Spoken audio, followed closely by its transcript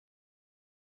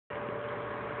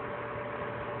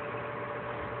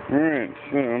Alright,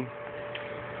 so,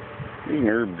 here's an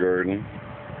herb garden.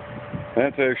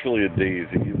 That's actually a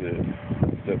daisy that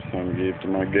my stepson gave to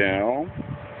my gal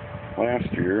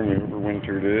last year, and we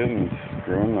overwintered it, and it's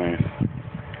growing nice.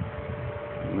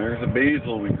 And there's a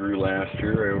basil we grew last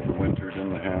year. I overwintered in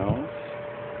the house.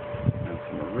 And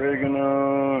some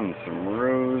oregano and some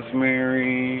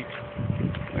rosemary.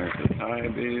 There's a Thai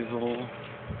basil.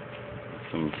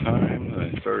 Some thyme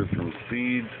that I started from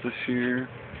seeds this year.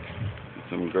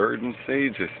 Some garden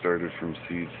sage I started from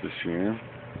seeds this year.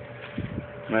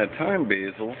 And that thyme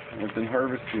basil, I've been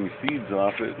harvesting seeds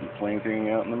off it and planting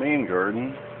out in the main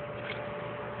garden.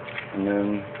 And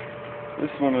then this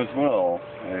one as well,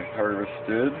 I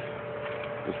harvested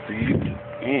the seeds,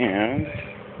 and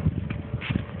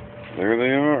there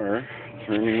they are,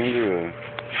 turning into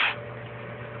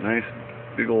a nice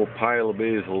big old pile of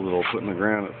basil that I'll put in the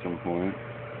ground at some point.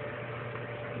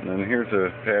 And then here's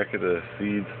a packet of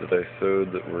seeds that I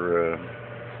sowed that were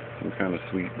some kind of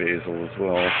sweet basil as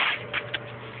well.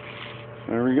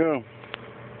 There we go.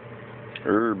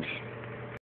 Herbs.